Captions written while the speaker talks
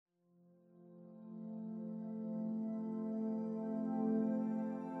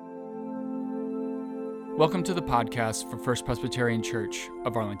Welcome to the podcast for First Presbyterian Church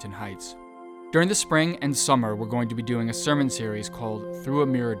of Arlington Heights. During the spring and summer, we're going to be doing a sermon series called Through a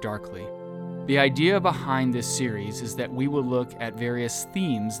Mirror Darkly. The idea behind this series is that we will look at various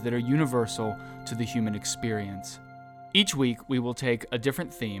themes that are universal to the human experience. Each week, we will take a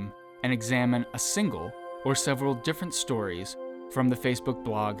different theme and examine a single or several different stories from the Facebook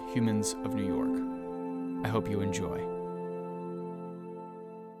blog Humans of New York. I hope you enjoy.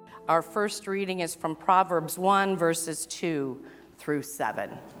 Our first reading is from Proverbs 1, verses 2 through 7.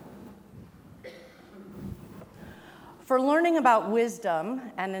 For learning about wisdom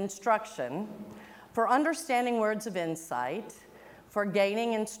and instruction, for understanding words of insight, for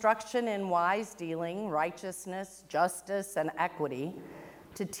gaining instruction in wise dealing, righteousness, justice, and equity,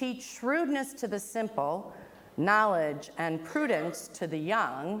 to teach shrewdness to the simple, knowledge and prudence to the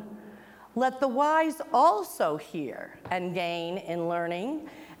young, let the wise also hear and gain in learning,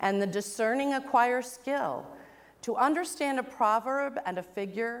 and the discerning acquire skill, to understand a proverb and a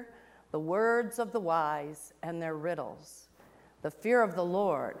figure, the words of the wise and their riddles. The fear of the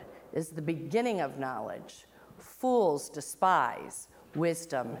Lord is the beginning of knowledge. Fools despise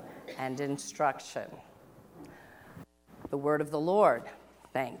wisdom and instruction. The word of the Lord.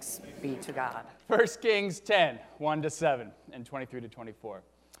 Thanks be to God. 1 Kings 10, 1-7, and 23-24.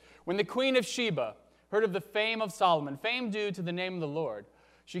 When the queen of Sheba heard of the fame of Solomon, fame due to the name of the Lord,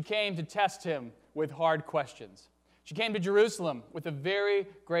 she came to test him with hard questions. She came to Jerusalem with a very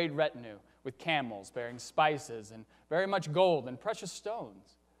great retinue, with camels bearing spices and very much gold and precious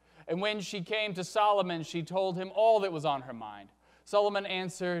stones. And when she came to Solomon, she told him all that was on her mind. Solomon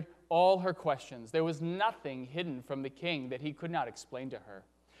answered all her questions. There was nothing hidden from the king that he could not explain to her.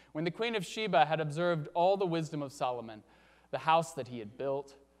 When the queen of Sheba had observed all the wisdom of Solomon, the house that he had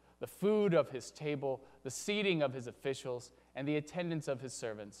built, the food of his table, the seating of his officials, and the attendance of his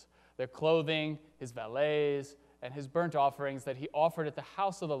servants, their clothing, his valets, and his burnt offerings that he offered at the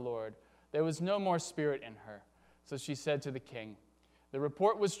house of the Lord, there was no more spirit in her. So she said to the king, "The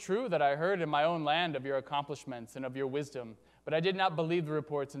report was true that I heard in my own land of your accomplishments and of your wisdom, but I did not believe the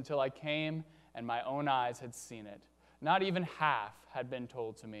reports until I came and my own eyes had seen it. Not even half had been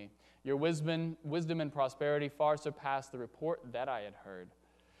told to me. Your wisdom and prosperity far surpassed the report that I had heard."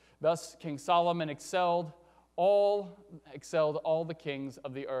 Thus King Solomon excelled all the kings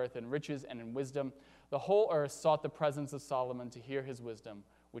of the earth in riches and in wisdom. The whole earth sought the presence of Solomon to hear his wisdom,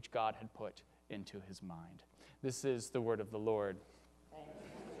 which God had put into his mind. This is the word of the Lord.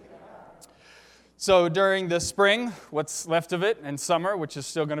 So during the spring, what's left of it, and summer, which is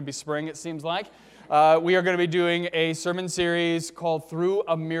still going to be spring, it seems like, we are going to be doing a sermon series called Through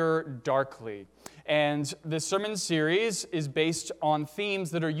a Mirror Darkly. And this sermon series is based on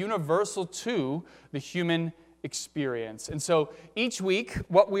themes that are universal to the human experience. And so each week,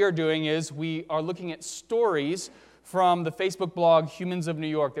 what we are doing is we are looking at stories from the Facebook blog Humans of New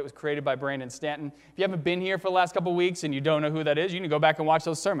York that was created by Brandon Stanton. If you haven't been here for the last couple of weeks and you don't know who that is, you can go back and watch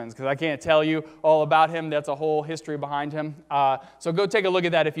those sermons because I can't tell you all about him. That's a whole history behind him. So go take a look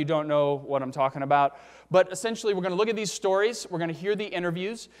at that if you don't know what I'm talking about. But essentially, we're going to look at these stories. We're going to hear the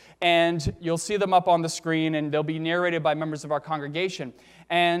interviews, and you'll see them up on the screen, and they'll be narrated by members of our congregation.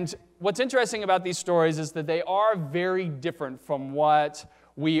 And what's interesting about these stories is that they are very different from what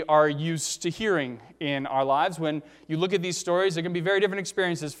we are used to hearing in our lives. When you look at these stories, they're going to be very different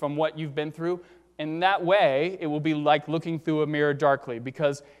experiences from what you've been through. In that way, it will be like looking through a mirror darkly,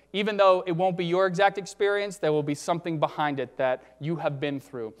 because even though it won't be your exact experience, there will be something behind it that you have been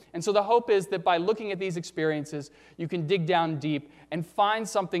through. And so the hope is that by looking at these experiences, you can dig down deep and find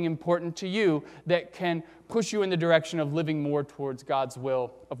something important to you that can push you in the direction of living more towards God's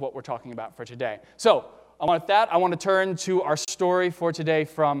will of what we're talking about for today. So, with that, I want to turn to our story for today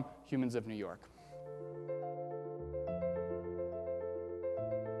from Humans of New York.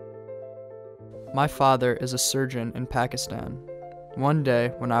 My father is a surgeon in Pakistan. One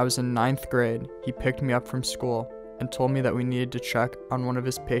day, when I was in 9th grade, he picked me up from school and told me that we needed to check on one of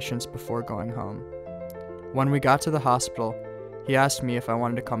his patients before going home. When we got to the hospital, he asked me if I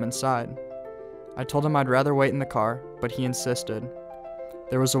wanted to come inside. I told him I'd rather wait in the car, but he insisted.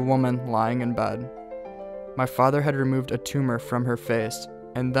 There was a woman lying in bed. My father had removed a tumor from her face,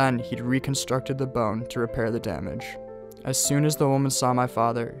 and then he'd reconstructed the bone to repair the damage. As soon as the woman saw my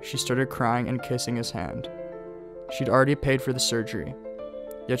father, she started crying and kissing his hand. She'd already paid for the surgery,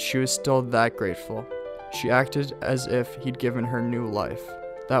 yet she was still that grateful. She acted as if he'd given her new life.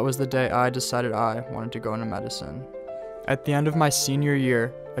 That was the day I decided I wanted to go into medicine. At the end of my senior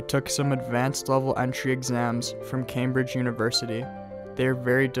year, I took some advanced level entry exams from Cambridge University. They are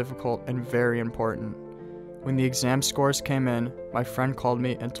very difficult and very important. When the exam scores came in, my friend called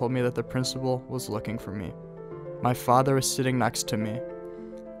me and told me that the principal was looking for me. My father was sitting next to me.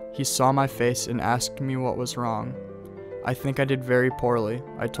 He saw my face and asked me what was wrong. I think I did very poorly,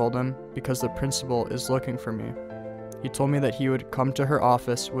 I told him, because the principal is looking for me. He told me that he would come to her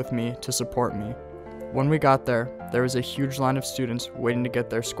office with me to support me. When we got there was a huge line of students waiting to get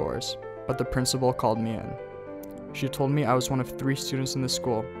their scores, but the principal called me in. She told me I was one of 3 students in the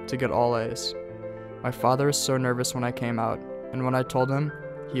school to get all A's. My father was so nervous when I came out, and when I told him,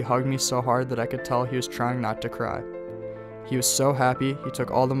 he hugged me so hard that I could tell he was trying not to cry. He was so happy, he took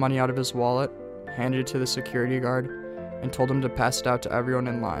all the money out of his wallet, handed it to the security guard, and told him to pass it out to everyone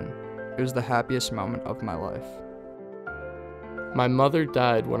in line. It was the happiest moment of my life. My mother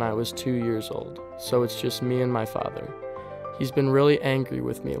died when I was 2 years old, so it's just me and my father. He's been really angry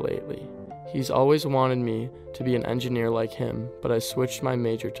with me lately. He's always wanted me to be an engineer like him, but I switched my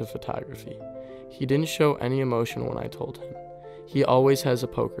major to photography. He didn't show any emotion when I told him. He always has a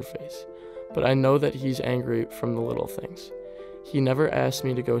poker face, but I know that he's angry from the little things. He never asked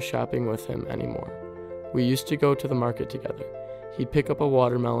me to go shopping with him anymore. We used to go to the market together. He'd pick up a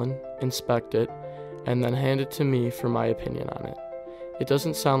watermelon, inspect it, and then hand it to me for my opinion on it. It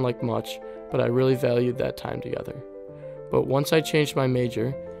doesn't sound like much, but I really valued that time together. But once I changed my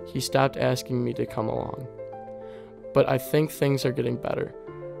major, he stopped asking me to come along. But I think things are getting better.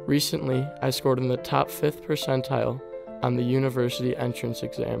 Recently, I scored in the top 5th percentile on the university entrance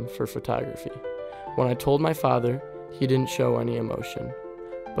exam for photography. When I told my father, he didn't show any emotion.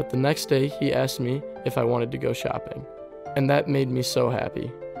 But the next day, he asked me if I wanted to go shopping. And that made me so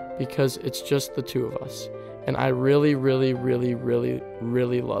happy, because it's just the 2 of us. And I really, really, really, really,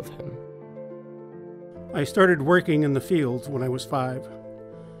 really love him. I started working in the fields when I was 5.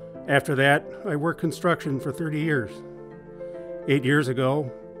 After that, I worked construction for 30 years. 8 years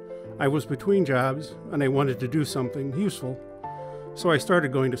ago, I was between jobs and I wanted to do something useful, so I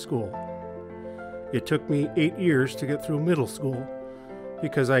started going to school. It took me 8 years to get through middle school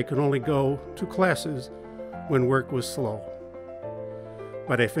because I could only go to classes when work was slow.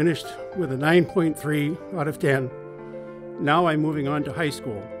 But I finished with a 9.3 out of 10. Now I'm moving on to high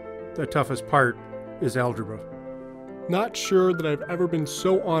school. The toughest part is algebra. Not sure that I've ever been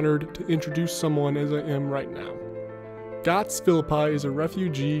so honored to introduce someone as I am right now. Gats Philippi is a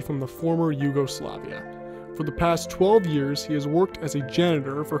refugee from the former Yugoslavia. For the past 12 years, he has worked as a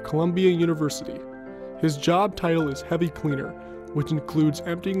janitor for Columbia University. His job title is heavy cleaner, which includes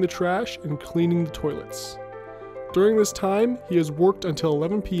emptying the trash and cleaning the toilets. During this time, he has worked until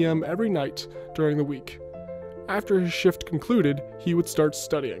 11 p.m. every night during the week. After his shift concluded, he would start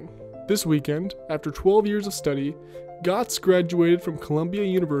studying. This weekend, after 12 years of study, Gats graduated from Columbia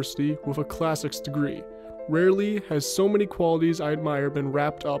University with a classics degree. Rarely has so many qualities I admire been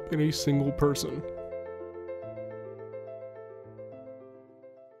wrapped up in a single person.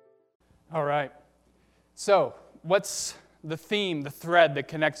 All right. So, what's the theme, the thread that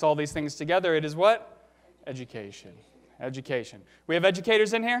connects all these things together? It is what? Education. Education. We have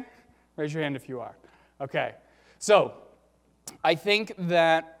educators in here? Raise your hand if you are. Okay. So, I think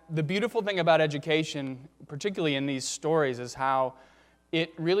that the beautiful thing about education, particularly in these stories, is how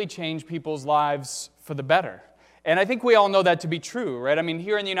it really changed people's lives for the better. And I think we all know that to be true, right? I mean,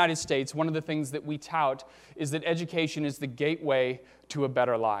 here in the United States, one of the things that we tout is that education is the gateway to a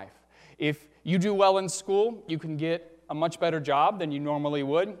better life. If you do well in school, you can get a much better job than you normally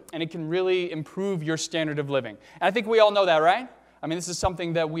would, and it can really improve your standard of living. And I think we all know that, right? I mean, this is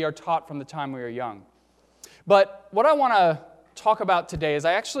something that we are taught from the time we are young. But what I want to talk about today is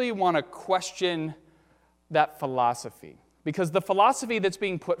I actually want to question that philosophy. Because the philosophy that's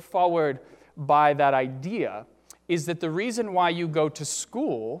being put forward by that idea is that the reason why you go to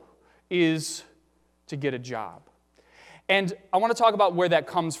school is to get a job. And I want to talk about where that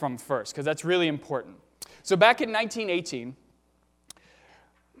comes from first, because that's really important. So back in 1918,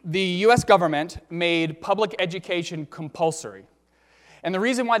 the U.S. government made public education compulsory. And the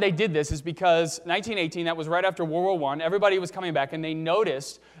reason why they did this is because 1918, that was right after World War I, everybody was coming back, and they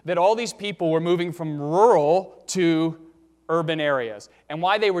noticed that all these people were moving from rural to urban areas. And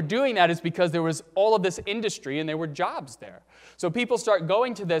why they were doing that is because there was all of this industry and there were jobs there. So people start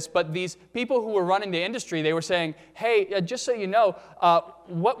going to this, but these people who were running the industry, they were saying, hey, just so you know,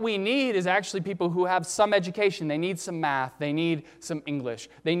 what we need is actually people who have some education. They need some math. They need some English.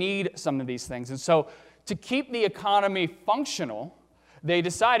 They need some of these things. And so to keep the economy functional, they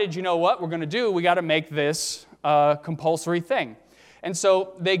decided, you know what we're going to do? We got to make this a compulsory thing. And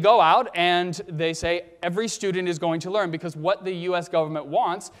so they go out and they say every student is going to learn, because what the U.S. government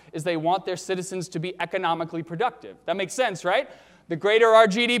wants is they want their citizens to be economically productive. That makes sense, right? The greater our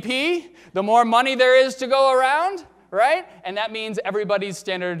GDP, the more money there is to go around, right? And that means everybody's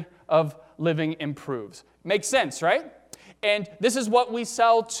standard of living improves. Makes sense, right? And this is what we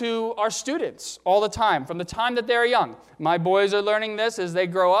sell to our students all the time, from the time that they're young. My boys are learning this as they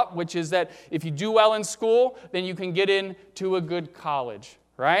grow up, which is that if you do well in school, then you can get into a good college,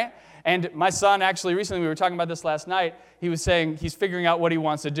 right? And my son, actually, recently, we were talking about this last night, he was saying he's figuring out what he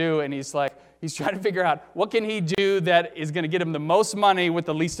wants to do, and he's trying to figure out what can he do that is going to get him the most money with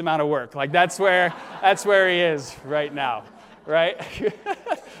the least amount of work. Like, that's where he is right now, right?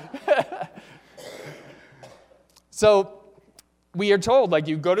 So we are told, like,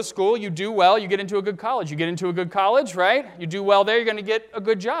 you go to school, you do well, you get into a good college. You get into a good college, right? You do well there, you're going to get a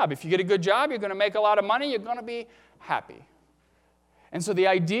good job. If you get a good job, you're going to make a lot of money, you're going to be happy. And so the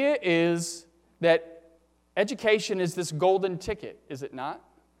idea is that education is this golden ticket, is it not?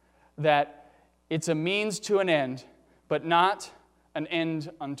 That it's a means to an end, but not an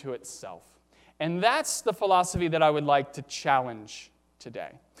end unto itself. And that's the philosophy that I would like to challenge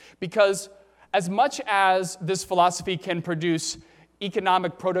today. Because as much as this philosophy can produce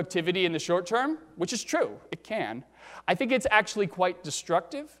economic productivity in the short term, which is true, it can, I think it's actually quite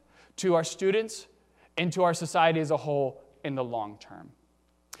destructive to our students and to our society as a whole in the long term.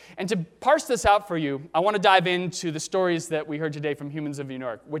 And to parse this out for you, I want to dive into the stories that we heard today from Humans of New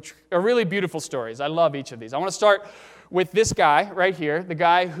York, which are really beautiful stories. I love each of these. I want to start with this guy right here, the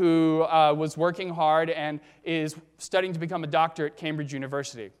guy who was working hard and is studying to become a doctor at Cambridge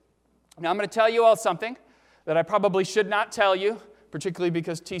University. Now, I'm going to tell you all something that I probably should not tell you, particularly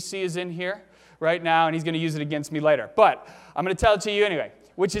because TC is in here right now, and he's going to use it against me later. But I'm going to tell it to you anyway,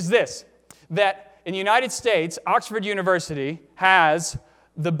 which is this, that in the United States, Oxford University has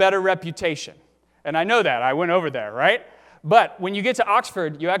the better reputation. And I know that. I went over there, right? But when you get to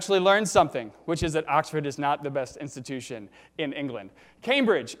Oxford, you actually learn something, which is that Oxford is not the best institution in England.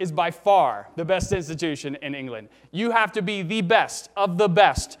 Cambridge is by far the best institution in England. You have to be the best of the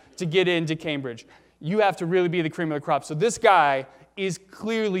best to get into Cambridge. You have to really be the cream of the crop. So this guy is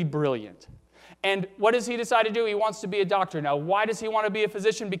clearly brilliant. And what does he decide to do? He wants to be a doctor. Now, why does he want to be a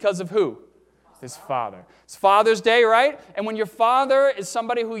physician? Because of who? His father. It's Father's Day, right? And when your father is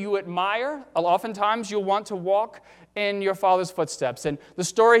somebody who you admire, oftentimes you'll want to walk in your father's footsteps. And the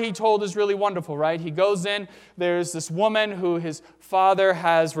story he told is really wonderful, right? He goes in, there's this woman who his father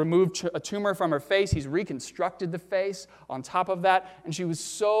has removed a tumor from her face. He's reconstructed the face on top of that. And she was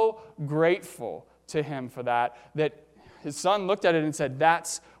so grateful to him for that his son looked at it and said,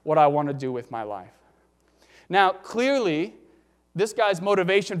 that's what I want to do with my life. Now, clearly, this guy's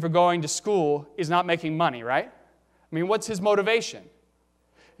motivation for going to school is not making money, right? I mean, what's his motivation?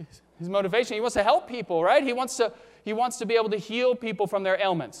 His motivation, he wants to help people, right? He wants to be able to heal people from their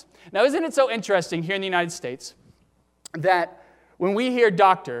ailments. Now, isn't it so interesting here in the United States that when we hear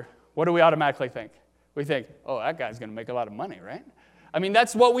doctor, what do we automatically think? We think, oh, that guy's going to make a lot of money, right? I mean,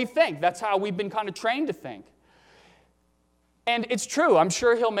 that's what we think. That's how we've been kind of trained to think. And it's true. I'm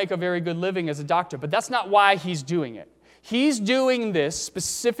sure he'll make a very good living as a doctor, but that's not why he's doing it. He's doing this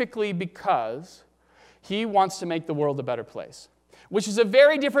specifically because he wants to make the world a better place, which is a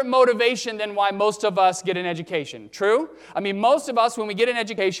very different motivation than why most of us get an education. True? I mean, most of us, when we get an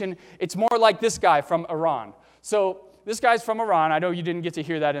education, it's more like this guy from Iran. So this guy's from Iran. I know you didn't get to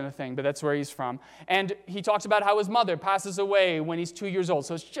hear that in the thing, but that's where he's from. And he talks about how his mother passes away when he's 2 years old.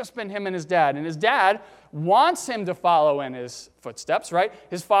 So it's just been him and his dad. And his dad wants him to follow in his footsteps, right?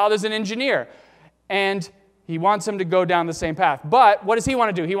 His father's an engineer. And he wants him to go down the same path. But what does he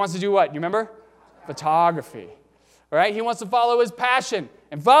want to do? He wants to do what? You remember? Photography. Right? He wants to follow his passion.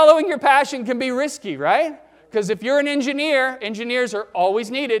 And following your passion can be risky, right? Because if you're an engineer, engineers are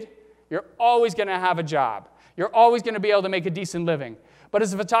always needed. You're always going to have a job. You're always going to be able to make a decent living. But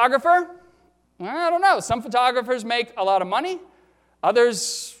as a photographer, I don't know. Some photographers make a lot of money.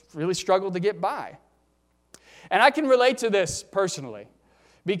 Others really struggle to get by. And I can relate to this personally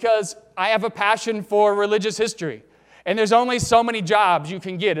because I have a passion for religious history. And there's only so many jobs you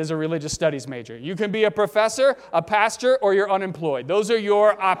can get as a religious studies major. You can be a professor, a pastor, or you're unemployed. Those are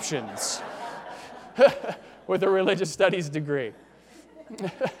your options with a religious studies degree.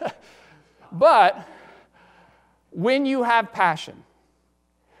 But when you have passion,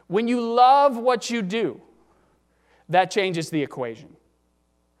 when you love what you do, that changes the equation.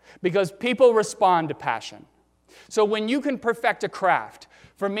 Because people respond to passion. So when you can perfect a craft,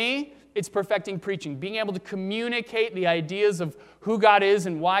 for me, it's perfecting preaching, being able to communicate the ideas of who God is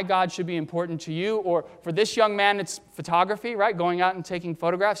and why God should be important to you. Or for this young man, it's photography, right? Going out and taking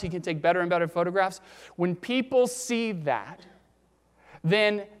photographs. He can take better and better photographs. When people see that,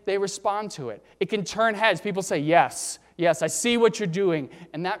 then they respond to it. It can turn heads. People say, yes, Yes, I see what you're doing.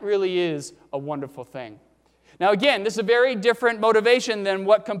 And that really is a wonderful thing. Now again, this is a very different motivation than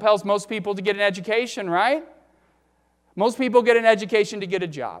what compels most people to get an education, right? Most people get an education to get a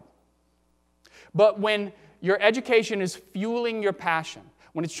job. But when your education is fueling your passion,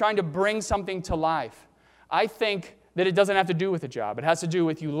 when it's trying to bring something to life, I think that it doesn't have to do with a job. It has to do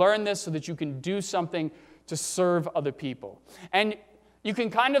with you learn this so that you can do something to serve other people. And you can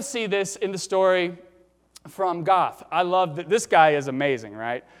kind of see this in the story from Goth. I love that. This guy is amazing,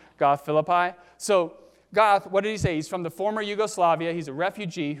 right? Goth Philippi. So Goth, what did he say? He's from the former Yugoslavia. He's a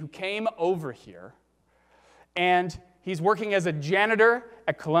refugee who came over here, and he's working as a janitor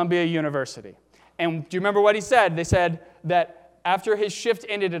at Columbia University. And do you remember what he said? They said that after his shift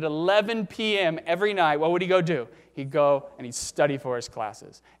ended at 11 p.m. every night, what would he go do? He'd go and he'd study for his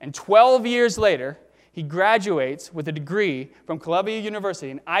classes. And 12 years later, he graduates with a degree from Columbia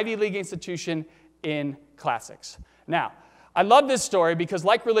University, an Ivy League institution in classics. Now, I love this story because,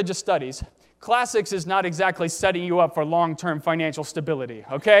 like religious studies, classics is not exactly setting you up for long-term financial stability,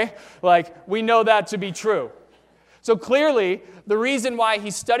 okay? Like, we know that to be true. So clearly, the reason why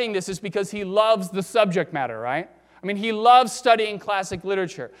he's studying this is because he loves the subject matter, right? I mean, he loves studying classic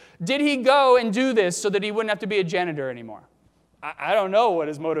literature. Did he go and do this so that he wouldn't have to be a janitor anymore? I don't know what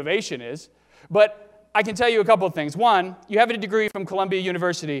his motivation is, but I can tell you a couple of things. One, you have a degree from Columbia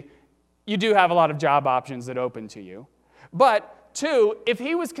University. You do have a lot of job options that open to you. But two, if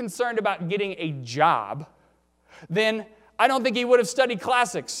he was concerned about getting a job, then I don't think he would have studied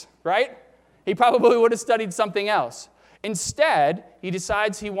classics, right? He probably would have studied something else. Instead, he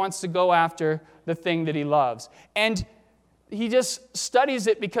decides he wants to go after the thing that he loves. And he just studies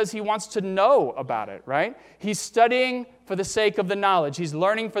it because he wants to know about it, right? He's studying for the sake of the knowledge. He's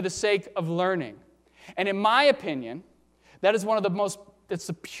learning for the sake of learning. And in my opinion, that is it's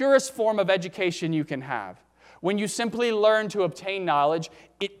the purest form of education you can have. When you simply learn to obtain knowledge,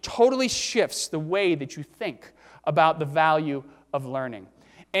 it totally shifts the way that you think about the value of learning.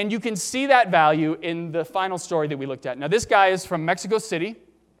 And you can see that value in the final story that we looked at. Now, this guy is from Mexico City,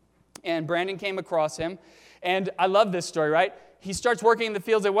 and Brandon came across him. And I love this story, right? He starts working in the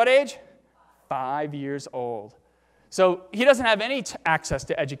fields at what age? 5 years old. So he doesn't have any access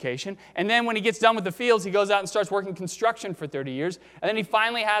to education. And then when he gets done with the fields, he goes out and starts working construction for 30 years. And then he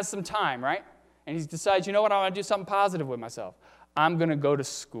finally has some time, right? And he decides, you know what, I want to do something positive with myself. I'm going to go to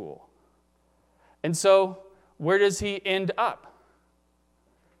school. And so where does he end up?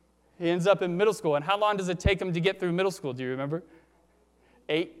 He ends up in middle school. And how long does it take him to get through middle school? Do you remember?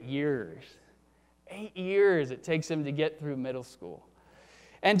 8 years. 8 years it takes him to get through middle school.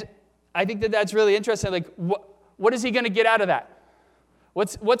 And I think that that's really interesting. Like, what is he going to get out of that?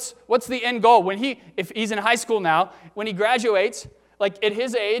 What's the end goal? If he's in high school now, when he graduates, like at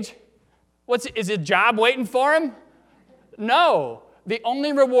his age, is a job waiting for him? No. The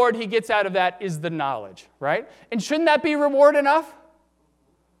only reward he gets out of that is the knowledge, right? And shouldn't that be reward enough?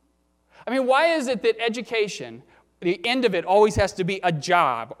 I mean, why is it that education, the end of it always has to be a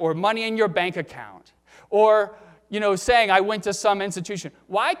job or money in your bank account or, saying I went to some institution?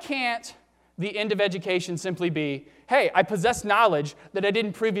 Why can't the end of education simply be, hey, I possess knowledge that I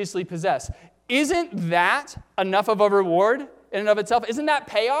didn't previously possess? Isn't that enough of a reward in and of itself? Isn't that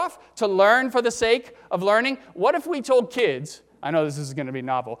payoff to learn for the sake of learning? What if we told kids, I know this is going to be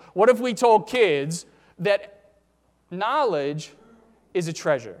novel, what if we told kids that knowledge is a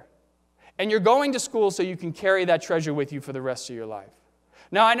treasure? And you're going to school so you can carry that treasure with you for the rest of your life.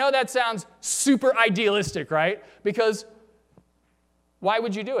 Now, I know that sounds super idealistic, right? Because why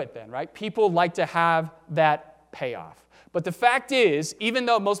would you do it then, right? People like to have that payoff. But the fact is, even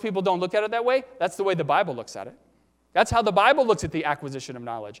though most people don't look at it that way, that's the way the Bible looks at it. That's how the Bible looks at the acquisition of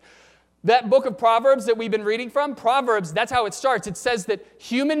knowledge. That book of Proverbs that we've been reading from, Proverbs, that's how it starts. It says that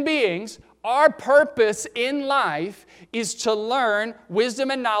human beings, our purpose in life is to learn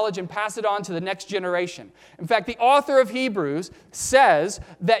wisdom and knowledge and pass it on to the next generation. In fact, the author of Hebrews says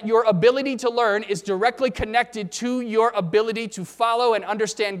that your ability to learn is directly connected to your ability to follow and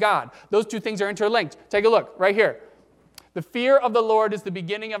understand God. Those two things are interlinked. Take a look right here. The fear of the Lord is the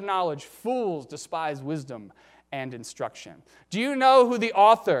beginning of knowledge. Fools despise wisdom and instruction. Do you know who the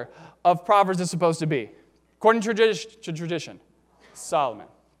author of Proverbs is supposed to be? According to tradition, Solomon.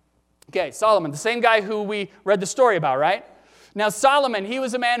 Okay, Solomon, the same guy who we read the story about, right? Now, Solomon, he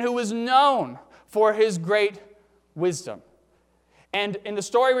was a man who was known for his great wisdom. And in the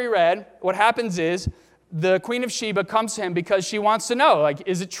story we read, what happens is the Queen of Sheba comes to him because she wants to know, like,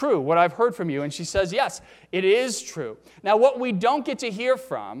 is it true what I've heard from you? And she says, yes, it is true. Now, what we don't get to hear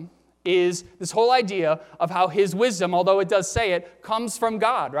from is this whole idea of how his wisdom, although it does say it, comes from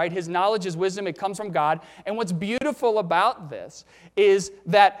God, right? His knowledge, his wisdom, it comes from God. And what's beautiful about this is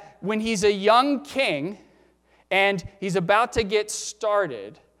that when he's a young king and he's about to get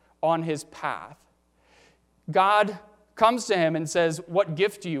started on his path, God comes to him and says, "What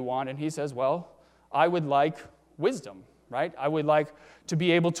gift do you want?" And he says, "Well, I would like wisdom, right? I would like to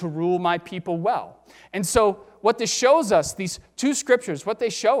be able to rule my people well." And so what this shows us, these two scriptures, what they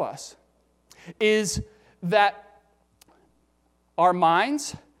show us is that our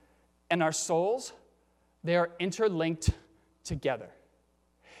minds and our souls, they are interlinked together.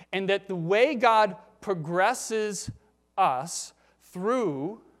 And that the way God progresses us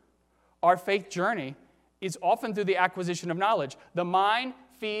through our faith journey is often through the acquisition of knowledge. The mind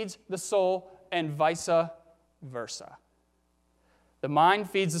feeds the soul and vice versa. The mind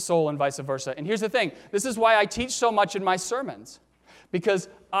feeds the soul and vice versa. And here's the thing. This is why I teach so much in my sermons. Because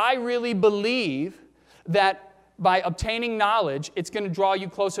I really believe that by obtaining knowledge, it's going to draw you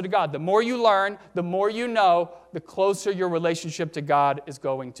closer to God. The more you learn, the more you know, the closer your relationship to God is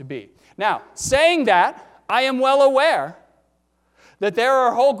going to be. Now, saying that, I am well aware that there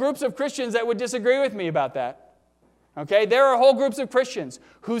are whole groups of Christians that would disagree with me about that. Okay? There are whole groups of Christians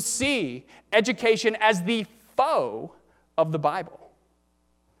who see education as the foe of the Bible.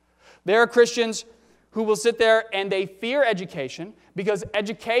 There are Christians who will sit there and they fear education because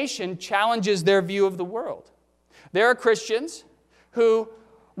education challenges their view of the world. There are Christians who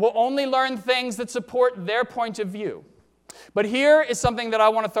will only learn things that support their point of view. But here is something that I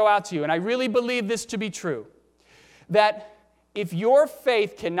want to throw out to you, and I really believe this to be true, that if your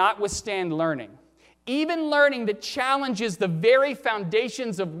faith cannot withstand learning, even learning that challenges the very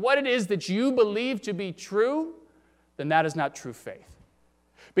foundations of what it is that you believe to be true, then that is not true faith.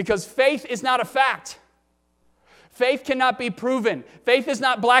 Because faith is not a fact. Faith cannot be proven. Faith is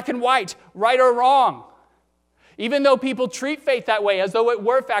not black and white, right or wrong. Even though people treat faith that way as though it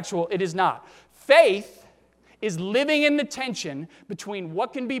were factual, it is not. Faith is living in the tension between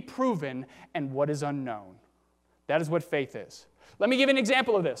what can be proven and what is unknown. That is what faith is. Let me give you an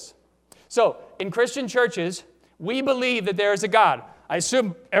example of this. So, in Christian churches, we believe that there is a God. I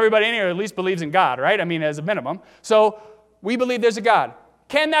assume everybody in here at least believes in God, right? I mean, as a minimum. So, we believe there's a God.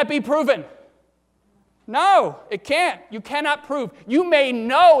 Can that be proven? No, it can't. You cannot prove. You may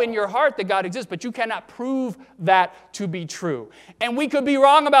know in your heart that God exists, but you cannot prove that to be true. And we could be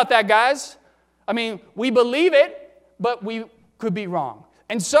wrong about that, guys. I mean, we believe it, but we could be wrong.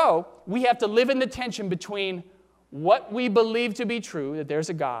 And so, we have to live in the tension between what we believe to be true, that there's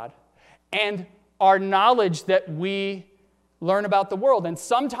a God, and our knowledge that we learn about the world. And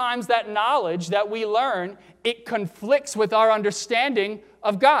sometimes that knowledge that we learn, it conflicts with our understanding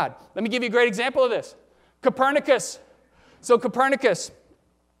of God. Let me give you a great example of this. Copernicus. So Copernicus,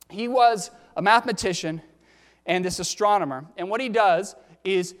 he was a mathematician and this astronomer. And what he does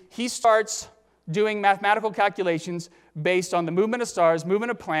is he starts doing mathematical calculations based on the movement of stars,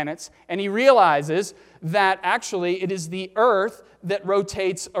 movement of planets, and he realizes that actually it is the Earth that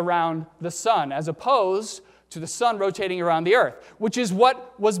rotates around the sun, as opposed to the sun rotating around the earth, which is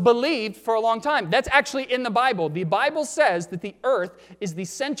what was believed for a long time. That's actually in the Bible. The Bible says that the earth is the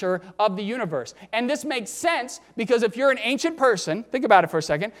center of the universe. And this makes sense because if you're an ancient person, think about it for a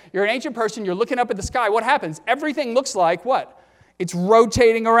second, you're an ancient person, you're looking up at the sky, what happens? Everything looks like what? It's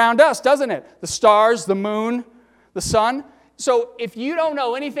rotating around us, doesn't it? The stars, the moon, the sun. So if you don't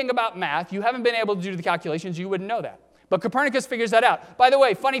know anything about math, you haven't been able to do the calculations, you wouldn't know that. But Copernicus figures that out. By the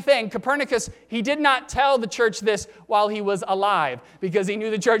way, funny thing, Copernicus, he did not tell the church this while he was alive because he knew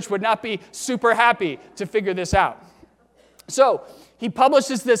the church would not be super happy to figure this out. So he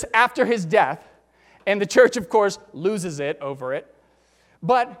publishes this after his death, and the church, of course, loses it over it.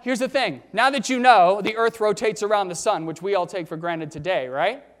 But here's the thing. Now that you know the earth rotates around the sun, which we all take for granted today,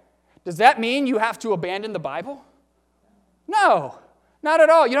 right? Does that mean you have to abandon the Bible? No, not at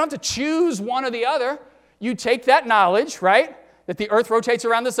all. You don't have to choose one or the other. You take that knowledge, right, that the earth rotates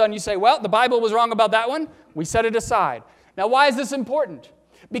around the sun. You say, well, the Bible was wrong about that one. We set it aside. Now, why is this important?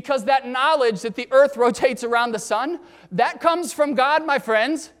 Because that knowledge that the earth rotates around the sun, that comes from God, my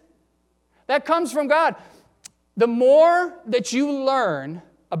friends. That comes from God. The more that you learn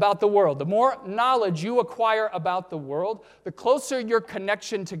about the world, the more knowledge you acquire about the world, the closer your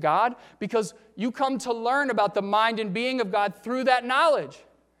connection to God, because you come to learn about the mind and being of God through that knowledge.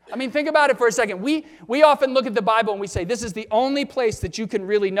 I mean, think about it for a second. We often look at the Bible and we say, this is the only place that you can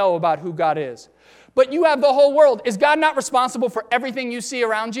really know about who God is. But you have the whole world. Is God not responsible for everything you see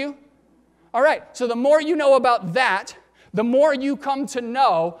around you? All right, so the more you know about that, the more you come to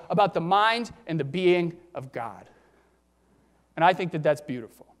know about the mind and the being of God. And I think that that's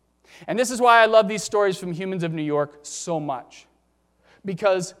beautiful. And this is why I love these stories from Humans of New York so much.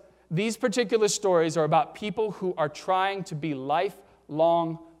 Because these particular stories are about people who are trying to be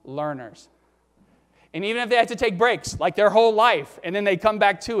lifelong learners. And even if they have to take breaks, like their whole life, and then they come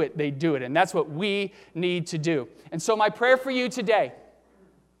back to it, they do it. And that's what we need to do. And so my prayer for you today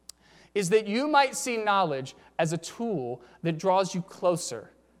is that you might see knowledge as a tool that draws you closer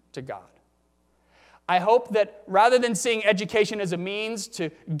to God. I hope that rather than seeing education as a means to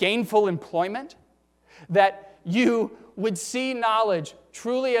gainful employment, that you would see knowledge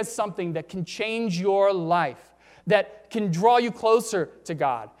truly as something that can change your life, that can draw you closer to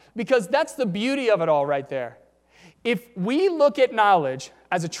God. Because that's the beauty of it all right there. If we look at knowledge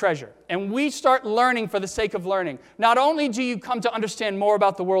as a treasure and we start learning for the sake of learning, not only do you come to understand more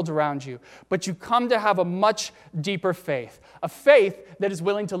about the world around you, but you come to have a much deeper faith, a faith that is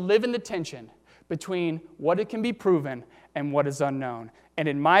willing to live in the tension between what it can be proven and what is unknown. And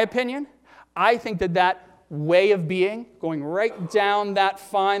in my opinion, I think that way of being, going right down that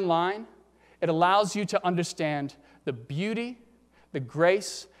fine line, it allows you to understand the beauty, the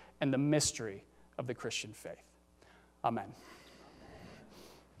grace, and the mystery of the Christian faith. Amen.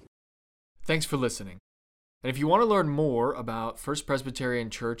 Thanks for listening. And if you want to learn more about First Presbyterian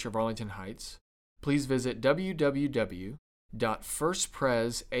Church of Arlington Heights, please visit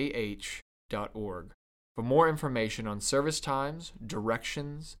www.firstpresah.org for more information on service times,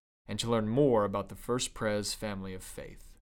 directions, and to learn more about the First Pres family of faith.